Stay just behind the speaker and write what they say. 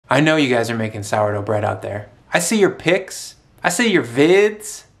I know you guys are making sourdough bread out there. I see your pics. I see your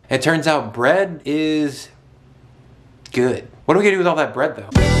vids. It turns out bread is good. What are we gonna do with all that bread though?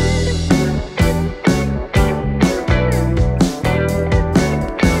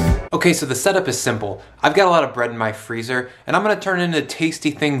 Okay, so the setup is simple. I've got a lot of bread in my freezer and I'm gonna turn it into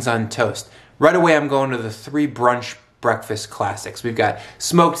tasty things on toast. Right away I'm going to the 3 brunch breakfast classics. We've got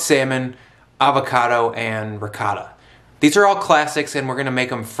smoked salmon, avocado, and ricotta. These are all classics and we're gonna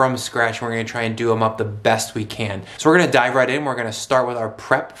make them from scratch. We're gonna try and do them up the best we can. So we're gonna dive right in. We're gonna start with our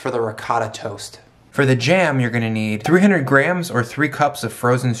prep for the ricotta toast. For the jam, you're gonna need 300 grams or 3 cups of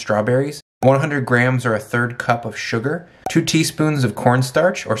frozen strawberries, 100 grams or a 1/3 cup of sugar, 2 teaspoons of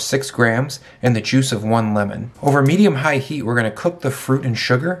cornstarch or 6 grams, and the juice of 1 lemon. Over medium-high heat, we're gonna cook the fruit and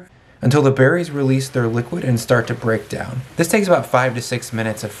sugar until the berries release their liquid and start to break down. This takes about 5 to 6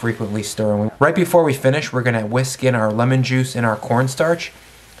 minutes of frequently stirring. Right before we finish, we're gonna whisk in our lemon juice and our cornstarch.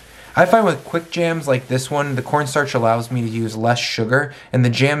 I find with quick jams like this one, the cornstarch allows me to use less sugar and the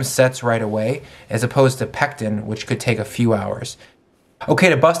jam sets right away, as opposed to pectin, which could take a few hours. Okay,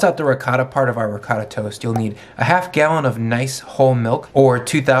 to bust out the ricotta part of our ricotta toast, you'll need a half gallon of nice whole milk, or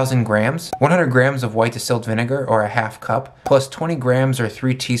 2,000 grams, 100 grams of white distilled vinegar, or a half cup, plus 20 grams or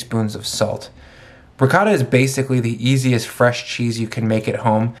 3 teaspoons of salt. Ricotta is basically the easiest fresh cheese you can make at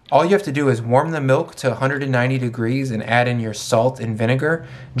home. All you have to do is warm the milk to 190 degrees and add in your salt and vinegar.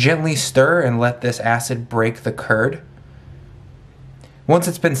 Gently stir and let this acid break the curd. Once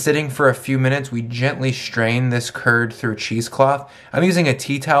it's been sitting for a few minutes, we gently strain this curd through cheesecloth. I'm using a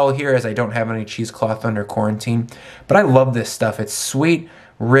tea towel here as I don't have any cheesecloth under quarantine, but I love this stuff. It's sweet,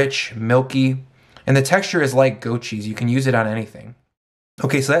 rich, milky, and the texture is like goat cheese. You can use it on anything.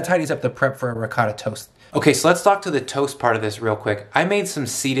 Okay, so that tidies up the prep for a ricotta toast. Okay, so let's talk to the toast part of this real quick. I made some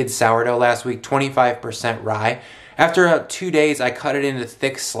seeded sourdough last week, 25% rye. After 2 days, I cut it into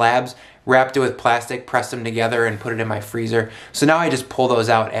thick slabs, wrapped it with plastic, pressed them together, and put it in my freezer. So now I just pull those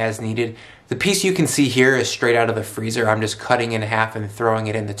out as needed. The piece you can see here is straight out of the freezer. I'm just cutting in half and throwing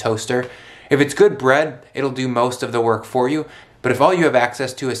it in the toaster. If it's good bread, it'll do most of the work for you. But if all you have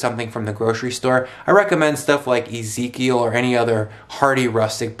access to is something from the grocery store, I recommend stuff like Ezekiel or any other hearty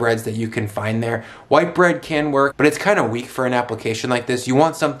rustic breads that you can find there. White bread can work, but it's kind of weak for an application like this. You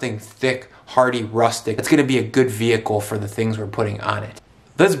want something thick, hearty, rustic. It's gonna be a good vehicle for the things we're putting on it.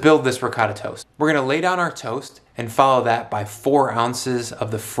 Let's build this ricotta toast. We're gonna lay down our toast and follow that by 4 ounces of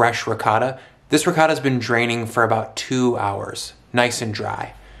the fresh ricotta. This ricotta's been draining for about 2 hours, nice and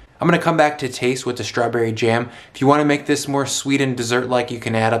dry. I'm gonna come back to taste with the strawberry jam. If you wanna make this more sweet and dessert-like, you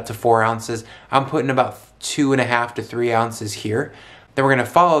can add up to 4 ounces. I'm putting about 2.5 to 3 ounces here. Then we're gonna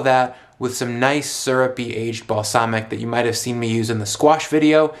follow that with some nice syrupy aged balsamic that you might have seen me use in the squash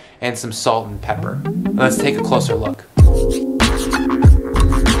video, and some salt and pepper. Let's take a closer look.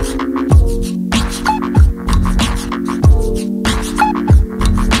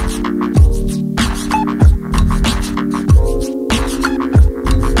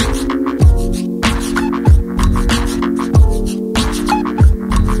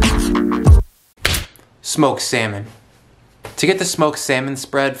 Smoked salmon. To get the smoked salmon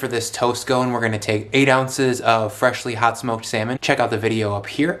spread for this toast going, we're gonna take 8 ounces of freshly hot smoked salmon. Check out the video up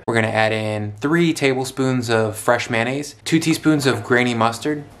here. We're gonna add in 3 tablespoons of fresh mayonnaise, 2 teaspoons of grainy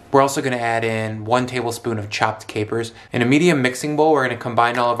mustard. We're also gonna add in 1 tablespoon of chopped capers. In a medium mixing bowl, we're gonna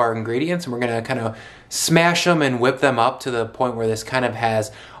combine all of our ingredients and we're gonna kind of smash them and whip them up to the point where this kind of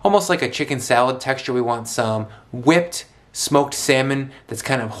has almost like a chicken salad texture. We want some whipped smoked salmon that's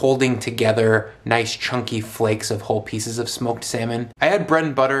kind of holding together nice chunky flakes of whole pieces of smoked salmon. I add bread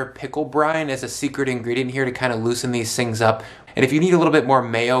and butter pickle brine as a secret ingredient here to kind of loosen these things up. And if you need a little bit more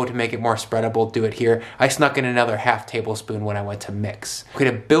mayo to make it more spreadable, do it here. I snuck in another half tablespoon when I went to mix. Okay,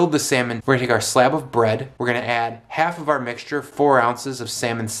 to build the salmon, we're gonna take our slab of bread. We're gonna add half of our mixture, 4 ounces of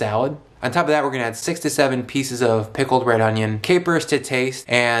salmon salad. On top of that, we're gonna add 6 to 7 pieces of pickled red onion, capers to taste,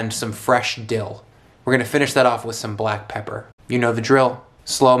 and some fresh dill. We're gonna finish that off with some black pepper. You know the drill,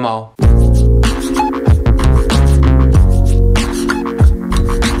 slow-mo.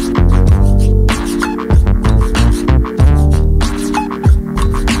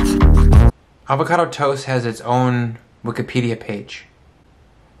 Avocado toast has its own Wikipedia page.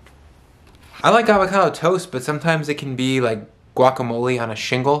 I like avocado toast, but sometimes it can be like guacamole on a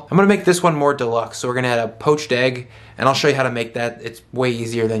shingle. I'm gonna make this one more deluxe, so we're gonna add a poached egg, and I'll show you how to make that. It's way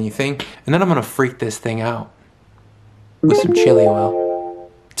easier than you think. And then I'm gonna freak this thing out with some chili oil.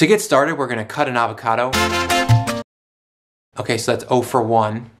 To get started, we're gonna cut an avocado. Okay, so that's 0 for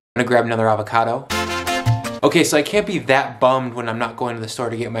 1. I'm gonna grab another avocado. Okay, so I can't be that bummed when I'm not going to the store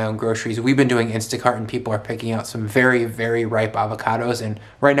to get my own groceries. We've been doing Instacart and people are picking out some very, very ripe avocados, and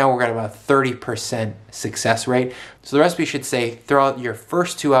right now we're at about 30% success rate. So the recipe should say throw out your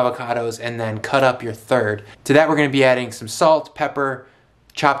first 2 avocados and then cut up your third. To that we're gonna be adding some salt, pepper,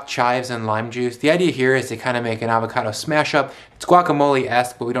 chopped chives, and lime juice. The idea here is to kind of make an avocado smash up. It's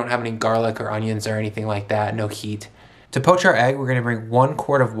guacamole-esque, but we don't have any garlic or onions or anything like that, no heat. To poach our egg, we're going to bring 1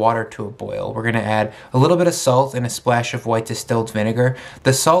 quart of water to a boil. We're going to add a little bit of salt and a splash of white distilled vinegar.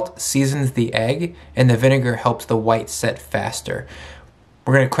 The salt seasons the egg, and the vinegar helps the white set faster.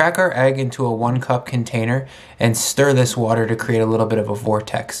 We're going to crack our egg into a 1 cup container and stir this water to create a little bit of a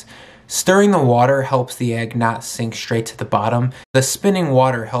vortex. Stirring the water helps the egg not sink straight to the bottom. The spinning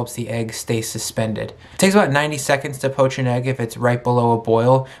water helps the egg stay suspended. It takes about 90 seconds to poach an egg if it's right below a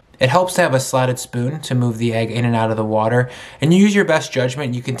boil. It helps to have a slotted spoon to move the egg in and out of the water, and you use your best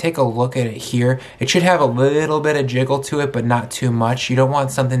judgment. You can take a look at it here. It should have a little bit of jiggle to it, but not too much. You don't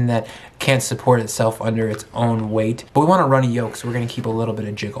want something that can't support itself under its own weight, but we want a runny yolk, so we're going to keep a little bit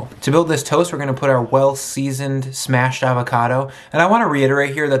of jiggle. To build this toast, we're going to put our well-seasoned smashed avocado, and I want to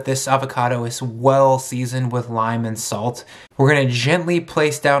reiterate here that this avocado is well-seasoned with lime and salt. We're going to gently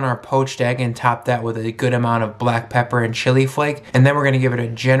place down our poached egg and top that with a good amount of black pepper and chili flake, and then we're going to give it a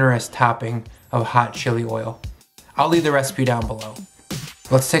generous topping of hot chili oil. I'll leave the recipe down below.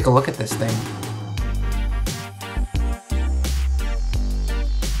 Let's take a look at this thing.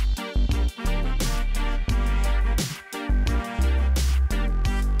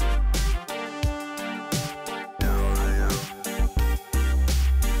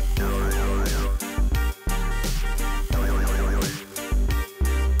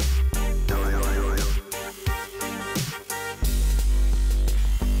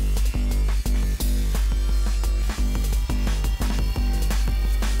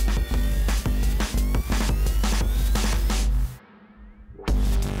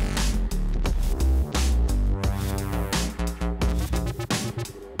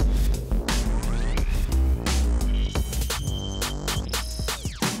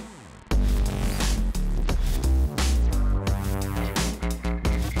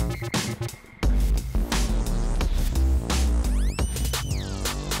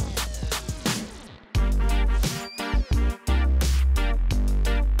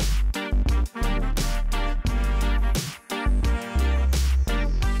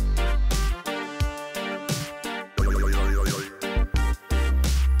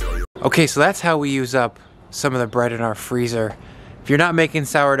 Okay, so that's how we use up some of the bread in our freezer. If you're not making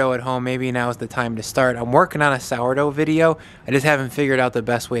sourdough at home, maybe now is the time to start. I'm working on a sourdough video. I just haven't figured out the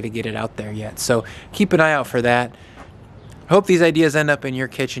best way to get it out there yet. So keep an eye out for that. I hope these ideas end up in your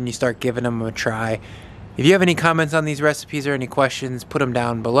kitchen. You start giving them a try. If you have any comments on these recipes or any questions, put them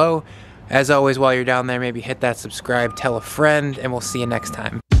down below. As always, while you're down there, maybe hit that subscribe, tell a friend, and we'll see you next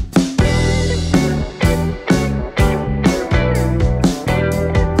time.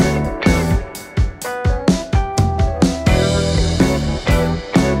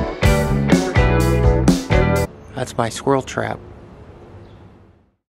 That's my squirrel trap.